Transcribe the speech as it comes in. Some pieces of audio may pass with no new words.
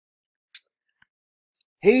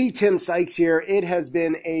Hey, Tim Sykes here. It has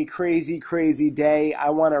been a crazy, crazy day.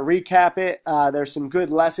 I want to recap it. There's some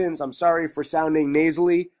good lessons. I'm sorry for sounding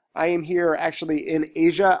nasally. I am here actually in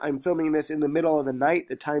Asia. I'm filming this in the middle of the night.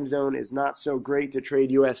 The time zone is not so great to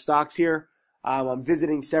trade US stocks here. I'm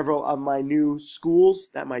visiting several of my new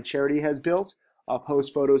schools that my charity has built. I'll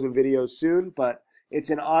post photos and videos soon, but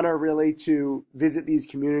it's an honor really to visit these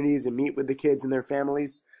communities and meet with the kids and their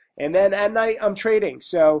families. And then at night, I'm trading,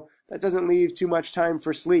 so that doesn't leave too much time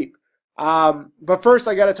for sleep. But first,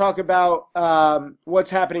 I got to talk about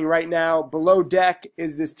what's happening right now. Below Deck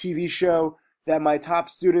is this TV show that my top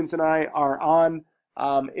students and I are on.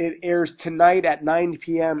 It airs tonight at 9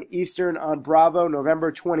 p.m. Eastern on Bravo,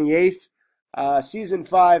 November 28th. Season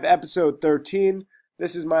 5, Episode 13.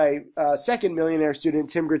 This is my second millionaire student,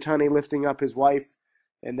 Tim Grittani, lifting up his wife,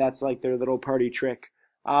 and that's like their little party trick.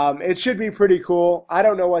 It should be pretty cool. I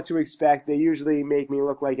don't know what to expect. They usually make me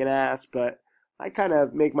look like an ass, but I kind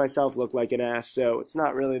of make myself look like an ass, so it's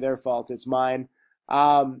not really their fault. It's mine.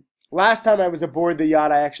 Last time I was aboard the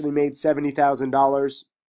yacht, I actually made $70,000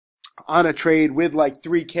 on a trade with like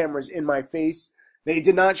 3 cameras in my face. They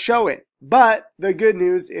did not show it, but the good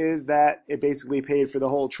news is that it basically paid for the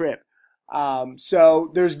whole trip.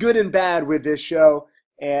 So there's good and bad with this show,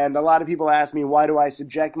 and a lot of people ask me, why do I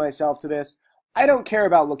subject myself to this? I don't care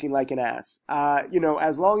about looking like an ass.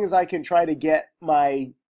 As long as I can try to get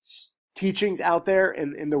my teachings out there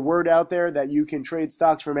and the word out there that you can trade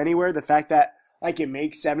stocks from anywhere, the fact that I can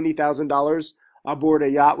make $70,000 aboard a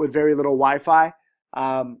yacht with very little Wi-Fi,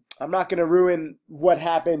 I'm not going to ruin what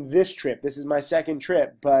happened this trip. This is my second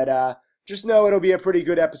trip, but just know it'll be a pretty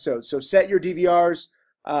good episode. So set your DVRs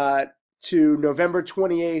to November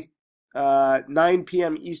 28th, 9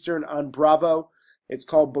 p.m. Eastern on Bravo. It's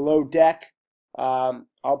called Below Deck.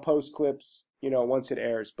 I'll post clips, once it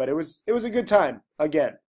airs, but it was a good time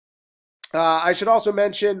again. I should also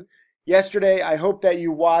mention yesterday, I hope that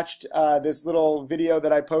you watched this little video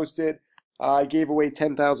that I posted. I gave away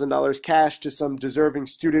 $10,000 cash to some deserving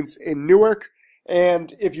students in Newark.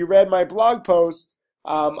 And if you read my blog post,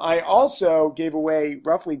 I also gave away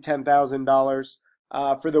roughly $10,000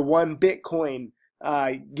 for the one Bitcoin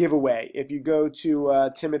giveaway. If you go to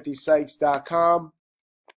timothysykes.com,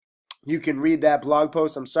 you can read that blog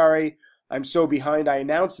post. I'm sorry, I'm so behind. I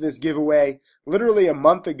announced this giveaway literally a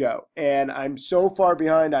month ago, and I'm so far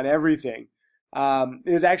behind on everything.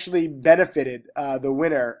 It has actually benefited the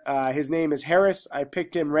winner. His name is Harris. I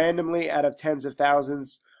picked him randomly out of tens of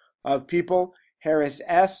thousands of people. Harris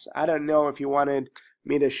S. I don't know if he wanted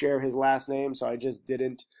me to share his last name, so I just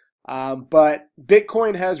didn't. But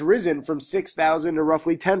Bitcoin has risen from 6,000 to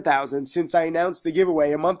roughly 10,000 since I announced the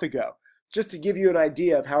giveaway a month ago, just to give you an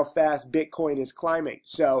idea of how fast Bitcoin is climbing.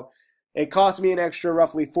 So it cost me an extra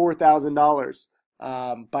roughly $4,000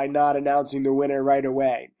 by not announcing the winner right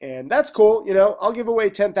away. And that's cool. I'll give away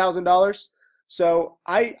 $10,000. So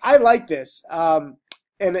I like this. And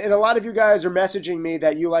a lot of you guys are messaging me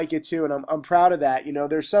that you like it too, and I'm proud of that.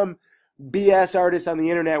 There's some BS artists on the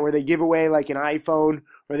internet where they give away like an iPhone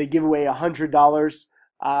or they give away $100.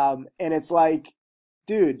 And it's like,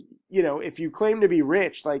 dude, if you claim to be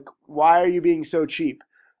rich, like, why are you being so cheap?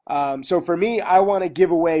 So for me, I want to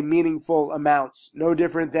give away meaningful amounts, no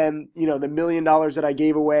different than, the $1 million that I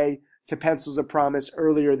gave away to Pencils of Promise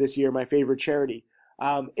earlier this year, my favorite charity.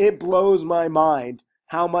 It blows my mind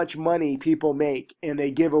how much money people make and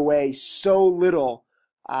they give away so little.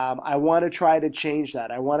 I want to try to change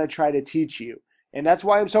that. I want to try to teach you. And that's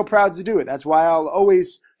why I'm so proud to do it. That's why I'll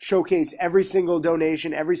always showcase every single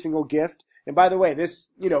donation, every single gift. And by the way,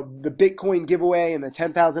 this, the Bitcoin giveaway and the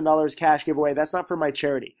 $10,000 cash giveaway, that's not for my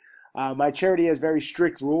charity. My charity has very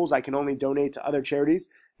strict rules. I can only donate to other charities.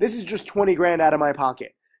 This is just 20 grand out of my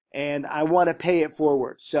pocket, and I want to pay it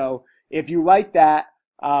forward. So if you like that,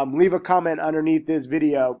 leave a comment underneath this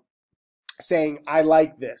video saying, I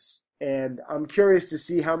like this. And I'm curious to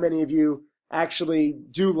see how many of you actually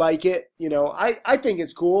do like it. I think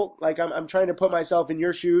it's cool. Like I'm trying to put myself in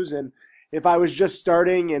your shoes, and if I was just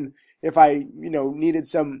starting and if I, needed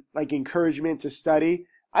some like encouragement to study,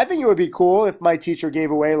 I think it would be cool if my teacher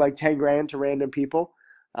gave away like 10 grand to random people.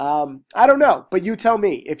 I don't know, but you tell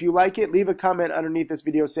me. If you like it, leave a comment underneath this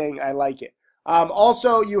video saying I like it.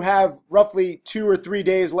 Also, you have roughly 2 or 3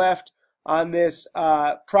 days left on this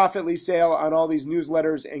Profitly sale on all these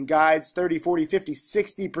newsletters and guides, 30, 40, 50,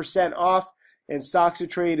 60% off. And Stocks to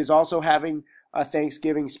Trade is also having a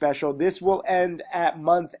Thanksgiving special. This will end at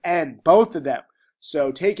month end, both of them. So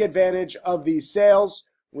take advantage of these sales.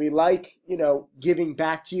 We like, giving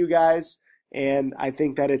back to you guys, and I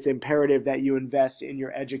think that it's imperative that you invest in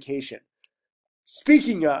your education.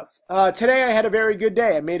 Speaking of, today I had a very good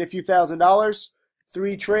day. I made a few $1,000s.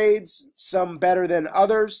 3 trades, some better than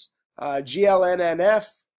others. GLNNF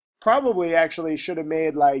probably actually should have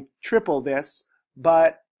made like triple this,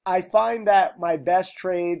 but I find that my best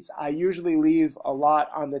trades, I usually leave a lot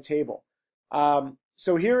on the table.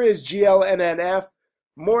 So here is GLNNF,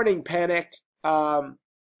 Morning Panic.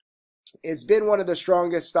 It's been one of the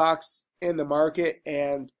strongest stocks in the market,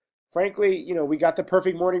 and frankly, you know, we got the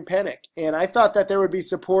perfect morning panic. And I thought that there would be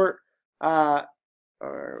support right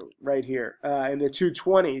here in the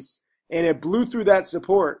 220s, and it blew through that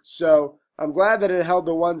support. So I'm glad that it held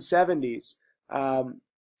the 170s.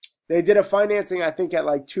 They did a financing, I think, at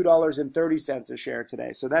like $2.30 a share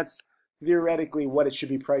today. So that's theoretically what it should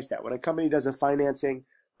be priced at. When a company does a financing,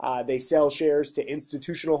 they sell shares to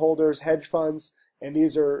institutional holders, hedge funds, and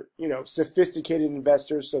these are, you know, sophisticated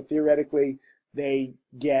investors. So theoretically, they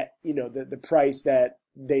get, you know, the price that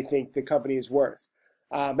they think the company is worth.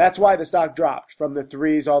 That's why the stock dropped from the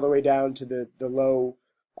 3s all the way down to the low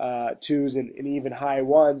 2s and even high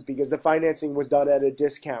 1s, because the financing was done at a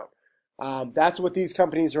discount. That's what these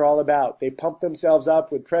companies are all about. They pump themselves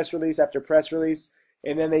up with press release after press release,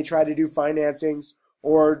 and then they try to do financings,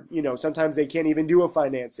 or, you know, sometimes they can't even do a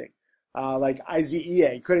financing. Like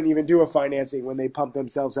IZEA couldn't even do a financing when they pumped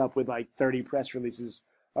themselves up with like 30 press releases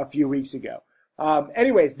a few weeks ago.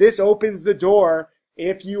 Anyways, this opens the door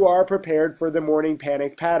if you are prepared for the morning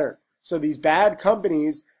panic pattern. So these bad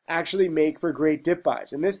companies actually make for great dip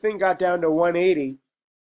buys. And this thing got down to 180,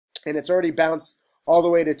 and it's already bounced all the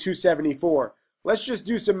way to 274. Let's just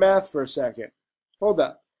do some math for a second. Hold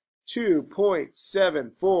up.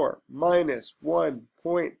 2.74 minus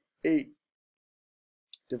 1.8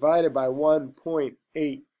 divided by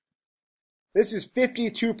 1.8. This is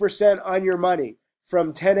 52% on your money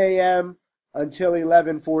from 10 a.m. until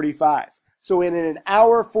 11:45. So in an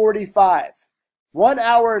hour 45, 1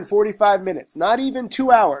 hour and 45 minutes, not even 2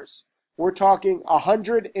 hours, we're talking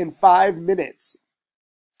 105 minutes.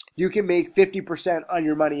 You can make 50% on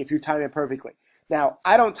your money if you time it perfectly. Now,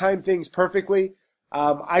 I don't time things perfectly.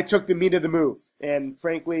 I took the meat of the move, and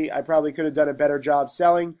frankly, I probably could have done a better job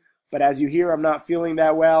selling, but as you hear, I'm not feeling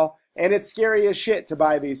that well, and it's scary as shit to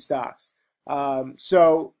buy these stocks.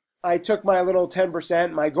 So I took my little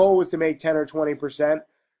 10%. My goal was to make 10 or 20%.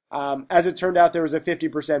 As it turned out, there was a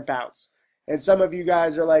 50% bounce. And some of you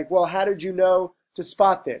guys are like, well, how did you know to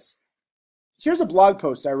spot this? Here's a blog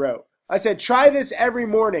post I wrote. I said, try this every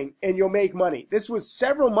morning and you'll make money. This was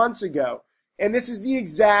several months ago, and this is the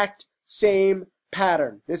exact same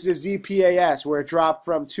pattern. This is ZPAS, where it dropped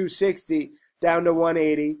from 260 down to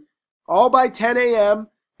 180, all by 10 a.m.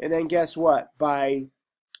 And then guess what? By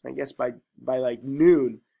like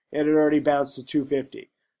noon, it had already bounced to 250.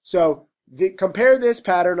 So compare this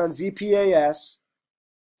pattern on ZPAS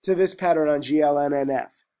to this pattern on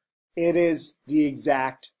GLNNF. It is the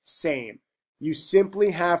exact same. You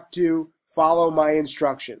simply have to follow my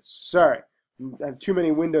instructions. Sorry, I have too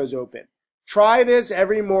many windows open. Try this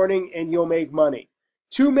every morning and you'll make money.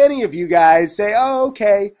 Too many of you guys say, oh,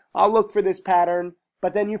 okay, I'll look for this pattern,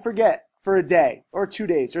 but then you forget for a day or 2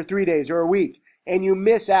 days or 3 days or a week, and you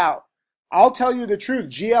miss out. I'll tell you the truth,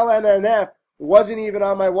 GLNNF wasn't even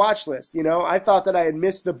on my watch list. You know, I thought that I had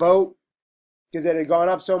missed the boat because it had gone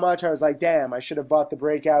up so much. I was like, damn, I should have bought the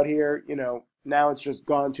breakout here. You know, now it's just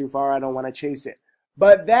gone too far. I don't want to chase it.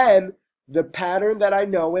 But then the pattern that I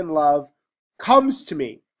know and love comes to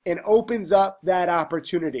me and opens up that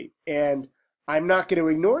opportunity. And I'm not going to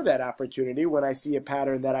ignore that opportunity when I see a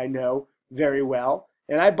pattern that I know very well.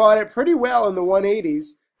 And I bought it pretty well in the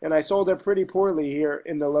 180s, and I sold it pretty poorly here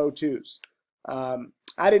in the low 2s.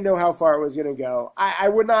 I didn't know how far it was going to go. I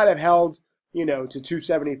would not have held, you know, to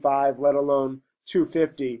 275, let alone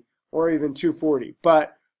 250 or even 240.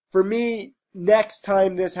 But for me, next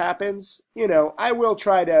time this happens, you know, I will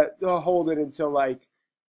try to hold it until like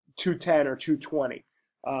 210 or 220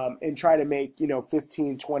 and try to make, you know,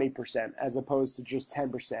 15, 20% as opposed to just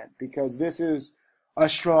 10%, because this is a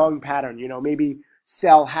strong pattern. You know, maybe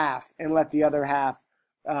sell half and let the other half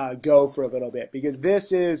go for a little bit, because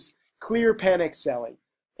this is clear panic selling.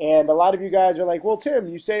 And a lot of you guys are like, well, Tim,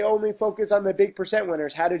 you say only focus on the big percent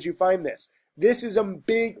winners. How did you find this? This is a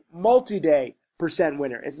big multi-day percent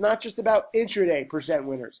winner. It's not just about intraday percent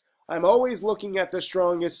winners. I'm always looking at the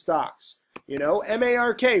strongest stocks. You know,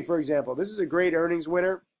 MARK, for example, this is a great earnings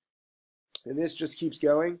winner. And this just keeps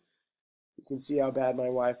going. You can see how bad my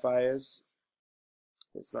Wi-Fi is.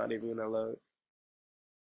 It's not even going to load.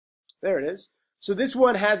 There it is. So this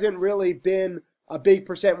one hasn't really been a big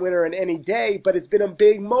percent winner in any day, but it's been a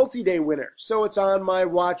big multi-day winner. So it's on my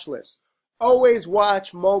watch list. Always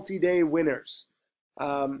watch multi-day winners.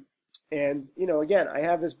 And, you know, again, I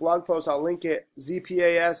have this blog post. I'll link it.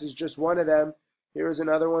 ZPAS is just one of them. Here's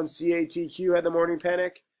another one. CATQ had the morning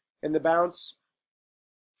panic and the bounce.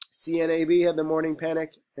 CNAB had the morning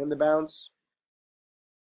panic and the bounce.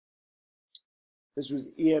 This was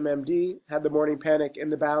EMMD, had the morning panic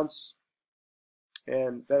and the bounce.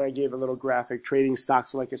 And then I gave a little graphic, trading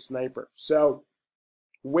stocks like a sniper. So,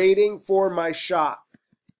 waiting for my shot.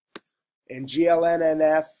 And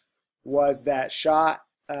GLNNF was that shot.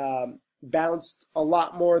 Bounced a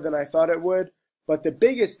lot more than I thought it would. But the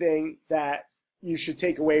biggest thing that you should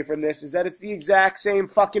take away from this is that it's the exact same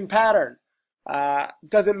fucking pattern. It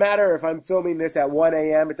doesn't matter if I'm filming this at 1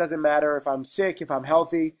 a.m. It doesn't matter if I'm sick, if I'm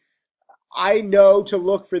healthy. I know to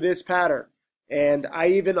look for this pattern. And I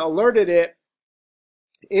even alerted it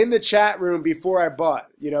in the chat room before I bought.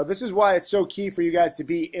 You know, this is why it's so key for you guys to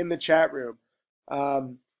be in the chat room.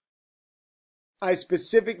 I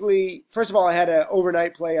specifically, first of all, I had an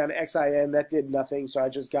overnight play on XIN. That did nothing, so I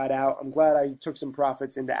just got out. I'm glad I took some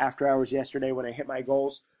profits into after hours yesterday when I hit my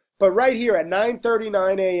goals. But right here at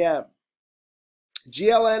 9:39 a.m.,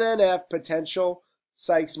 GLNNF potential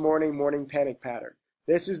Sykes morning panic pattern.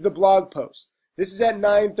 This is the blog post. This is at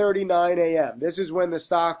 9:39 a.m. This is when the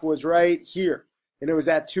stock was right here, and it was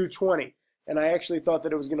at 220. And I actually thought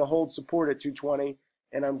that it was going to hold support at 220.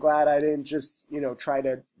 And I'm glad I didn't just, you know, try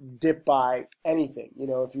to dip buy anything. You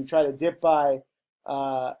know, if you try to dip buy,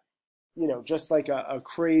 you know, just like a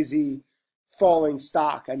crazy falling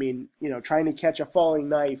stock, I mean, you know, trying to catch a falling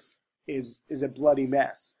knife is a bloody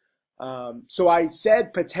mess. So I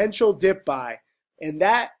said potential dip buy, and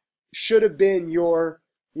that should have been your,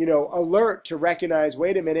 you know, alert to recognize,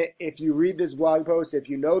 wait a minute, if you read this blog post, if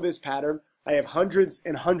you know this pattern, I have hundreds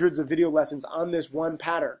and hundreds of video lessons on this one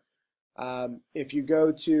pattern. If you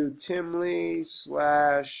go to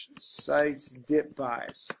Timley/Sykes dip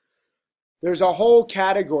buys, there's a whole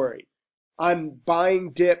category on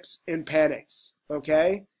buying dips and panics,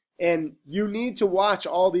 okay? And you need to watch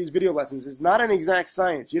all these video lessons. It's not an exact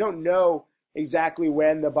science. You don't know exactly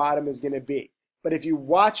when the bottom is going to be. But if you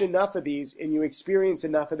watch enough of these and you experience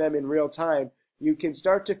enough of them in real time, you can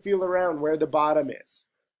start to feel around where the bottom is.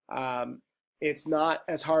 It's not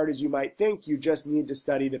as hard as you might think. You just need to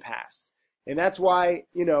study the past. And that's why,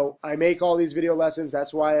 you know, I make all these video lessons.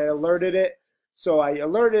 That's why I alerted it. So I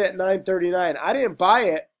alerted at 9:39. I didn't buy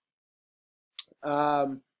it,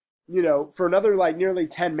 you know, for another like nearly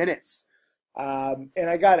 10 minutes. And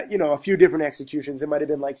I got, you know, a few different executions. It might have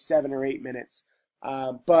been like 7 or 8 minutes.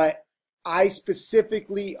 But I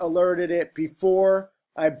specifically alerted it before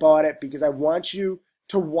I bought it because I want you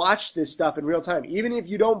to watch this stuff in real time. Even if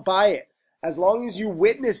you don't buy it, as long as you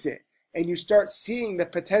witness it and you start seeing the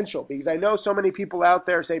potential. Because I know so many people out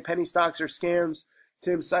there say penny stocks are scams,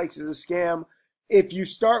 Tim Sykes is a scam. If you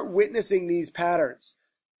start witnessing these patterns,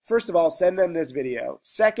 first of all, send them this video.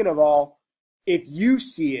 Second of all, if you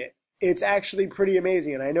see it, it's actually pretty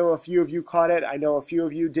amazing. And I know a few of you caught it. I know a few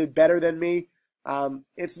of you did better than me.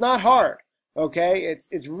 It's not hard, okay?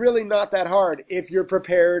 It's really not that hard if you're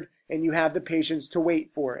prepared and you have the patience to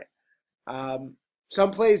wait for it.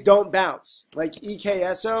 Some plays don't bounce. Like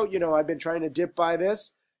EKSO, you know, I've been trying to dip by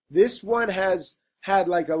this. This one has had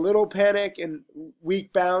like a little panic and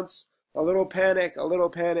weak bounce, a little panic,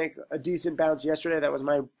 a decent bounce yesterday. That was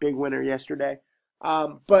my big winner yesterday.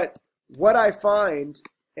 But what I find,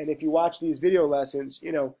 and if you watch these video lessons,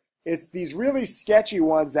 you know, it's these really sketchy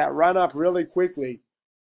ones that run up really quickly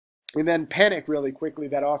and then panic really quickly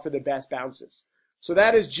that offer the best bounces. So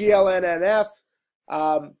that is GLNNF.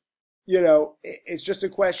 You know, it's just a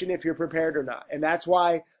question if you're prepared or not. And that's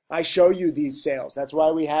why I show you these sales. That's why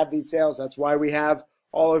we have these sales. That's why we have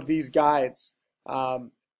all of these guides.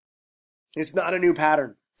 It's not a new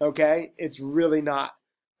pattern, okay? It's really not.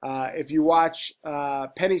 If you watch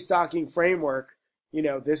Penny Stocking Framework, you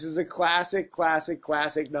know, this is a classic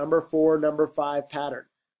number 4, number 5 pattern.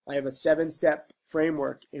 I have a 7-step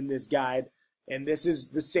framework in this guide, and this is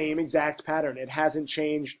the same exact pattern. It hasn't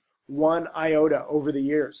changed one iota over the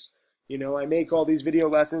years. You know, I make all these video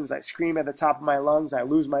lessons, I scream at the top of my lungs, I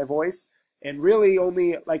lose my voice, and really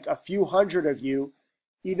only like a few hundred of you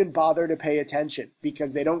even bother to pay attention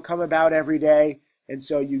because they don't come about every day, and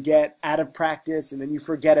so you get out of practice and then you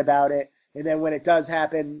forget about it, and then when it does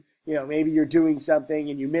happen, you know, maybe you're doing something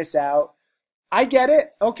and you miss out. I get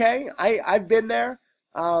it, okay, I've been there,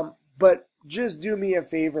 but just do me a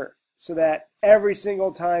favor so that every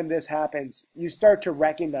single time this happens, you start to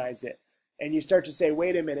recognize it. And you start to say,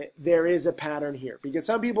 wait a minute, there is a pattern here. Because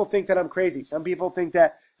some people think that I'm crazy. Some people think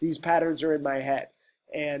that these patterns are in my head.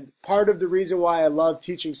 And part of the reason why I love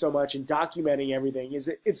teaching so much and documenting everything is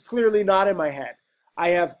that it's clearly not in my head. I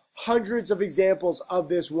have hundreds of examples of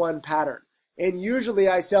this one pattern. And usually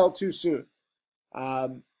I sell too soon.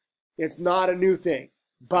 It's not a new thing.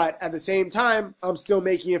 But at the same time, I'm still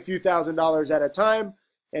making a few $1,000s at a time,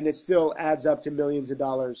 and it still adds up to millions of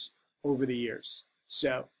dollars over the years.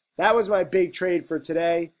 So that was my big trade for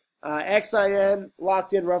today. XIN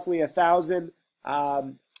locked in roughly 1,000.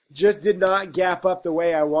 Just did not gap up the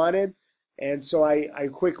way I wanted, and so I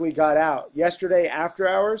quickly got out. Yesterday, after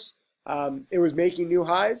hours, it was making new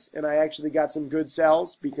highs, and I actually got some good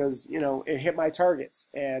sells because, it hit my targets.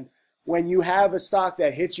 And when you have a stock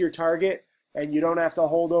that hits your target and you don't have to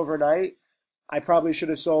hold overnight, I probably should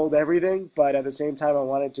have sold everything, but at the same time, I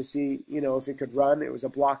wanted to see, if it could run. It was a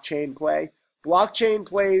blockchain play. Blockchain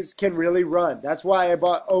plays can really run. That's why I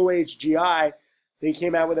bought OHGI. They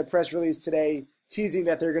came out with a press release today teasing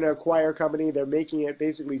that they're going to acquire a company. They're making it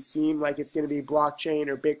basically seem like it's going to be blockchain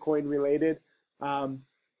or Bitcoin related.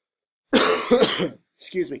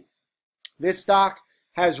 Excuse me. This stock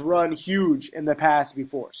has run huge in the past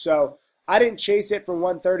before. So I didn't chase it from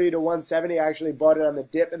 130 to 170. I actually bought it on the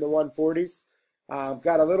dip in the 140s.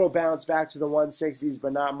 Got a little bounce back to the 160s,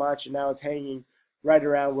 but not much. And now it's hanging right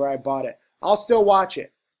around where I bought it. I'll still watch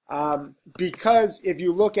it. Because if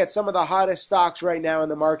you look at some of the hottest stocks right now in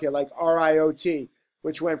the market, like RIOT,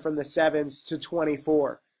 which went from the 7s to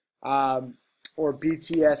 24, or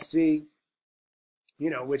BTSC,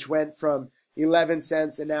 which went from 11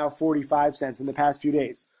 cents and now 45 cents in the past few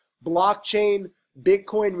days. Blockchain,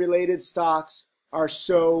 Bitcoin-related stocks are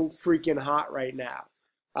so freaking hot right now.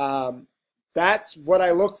 That's what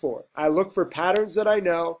I look for. I look for patterns that I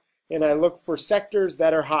know, and I look for sectors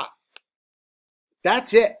that are hot.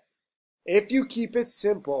 That's it. If you keep it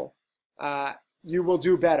simple, you will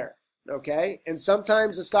do better, okay? And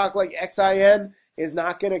sometimes a stock like XIN is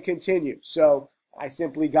not going to continue, so I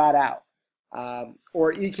simply got out.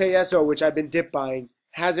 Or EKSO, which I've been dip buying,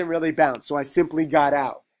 hasn't really bounced, so I simply got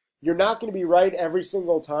out. You're not going to be right every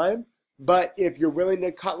single time, but if you're willing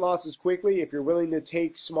to cut losses quickly, if you're willing to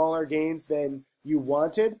take smaller gains than you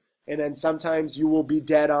wanted, and then sometimes you will be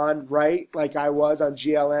dead on right, like I was on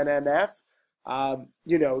GLNNF.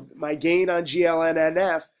 My gain on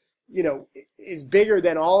GLNNF, is bigger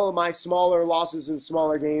than all of my smaller losses and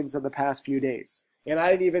smaller gains of the past few days. And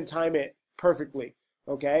I didn't even time it perfectly.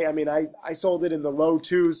 Okay. I mean, I sold it in the low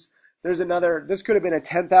twos. This could have been a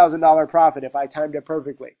 $10,000 profit if I timed it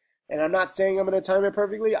perfectly. And I'm not saying I'm going to time it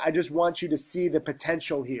perfectly. I just want you to see the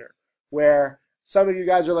potential here where some of you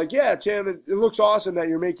guys are like, yeah, Tim, it looks awesome that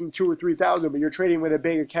you're making 2,000 or 3,000, but you're trading with a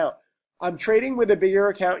big account. I'm trading with a bigger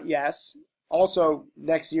account. Yes. Also,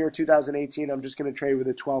 next year, 2018, I'm just going to trade with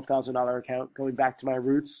a $12,000 account, going back to my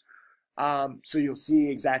roots. So you'll see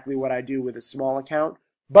exactly what I do with a small account.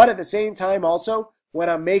 But at the same time, also, when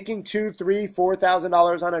I'm making $2,000, $3,000,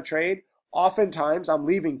 $4,000 on a trade, oftentimes I'm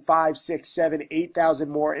leaving $5,000, $6,000, $7,000, $8,000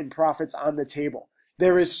 more in profits on the table.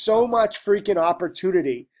 There is so much freaking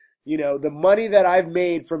opportunity. The money that I've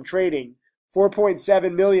made from trading,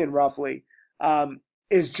 4.7 million roughly,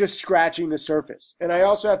 is just scratching the surface. And I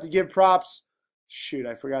also have to give props. Shoot,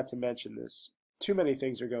 I forgot to mention this. Too many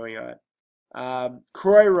things are going on.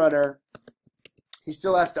 Croy Runner, he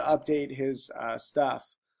still has to update his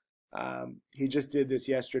stuff. He just did this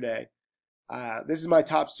yesterday. This is my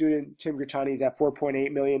top student, Tim Grattani. He's at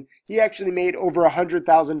 4.8 million. He actually made over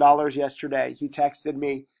 $100,000 yesterday. He texted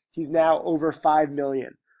me. He's now over 5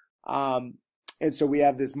 million. And so we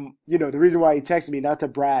have this, the reason why he texted me, not to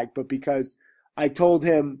brag, but because I told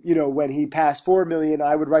him, when he passed 4 million,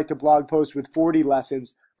 I would write the blog post with 40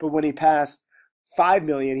 lessons. But when he passed 5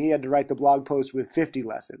 million, he had to write the blog post with 50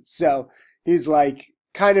 lessons. So he's like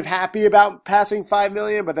kind of happy about passing 5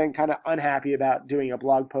 million, but then kind of unhappy about doing a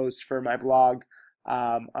blog post for my blog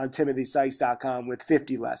on timothysykes.com with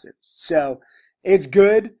 50 lessons. So it's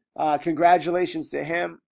good. Congratulations to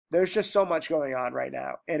him. There's just so much going on right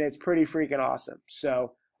now, and it's pretty freaking awesome.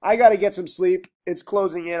 So I got to get some sleep. It's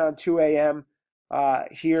closing in on 2 a.m.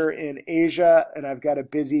 Here in Asia, and I've got a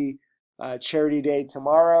busy charity day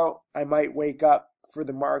tomorrow. I might wake up for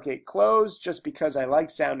the market close just because I like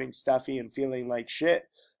sounding stuffy and feeling like shit.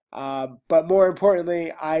 But more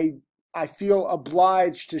importantly, I feel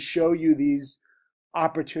obliged to show you these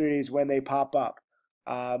opportunities when they pop up.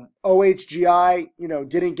 OHGI,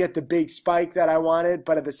 didn't get the big spike that I wanted,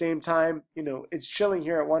 but at the same time, it's chilling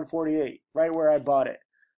here at 148, right where I bought it.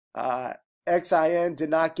 XIN did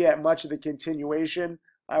not get much of the continuation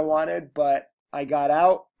I wanted, but I got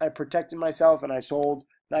out, I protected myself, and I sold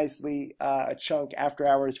nicely a chunk after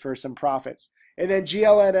hours for some profits. And then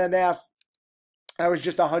GLNNF, I was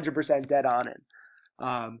just 100% dead on it.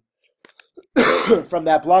 From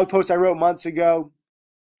that blog post I wrote months ago,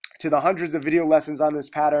 to the hundreds of video lessons on this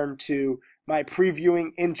pattern, to my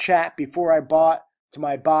previewing in chat before I bought, to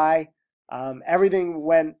my buy, Everything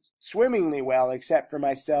went swimmingly well except for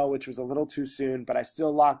my sell, which was a little too soon, but I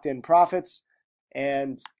still locked in profits.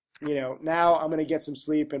 And, now I'm going to get some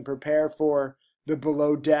sleep and prepare for the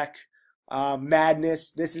below deck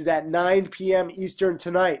madness. This is at 9 p.m. Eastern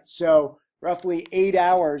tonight, so roughly 8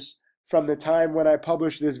 hours from the time when I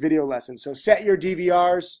publish this video lesson. So set your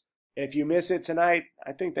DVRs. If you miss it tonight,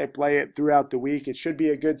 I think they play it throughout the week. It should be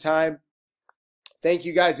a good time. Thank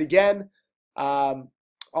you guys again.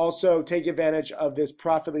 Also, take advantage of this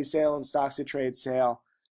Profitly sale and Stocks to Trade sale.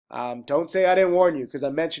 Don't say I didn't warn you, because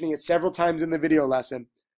I'm mentioning it several times in the video lesson.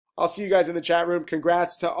 I'll see you guys in the chat room.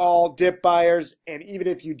 Congrats to all dip buyers. And even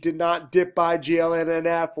if you did not dip buy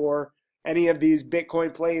GLNNF or any of these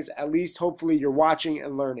Bitcoin plays, at least hopefully you're watching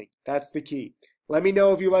and learning. That's the key. Let me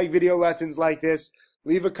know if you like video lessons like this.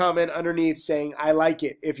 Leave a comment underneath saying I like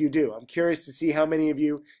it if you do. I'm curious to see how many of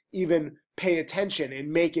you even pay attention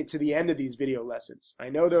and make it to the end of these video lessons. I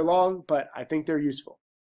know they're long, but I think they're useful.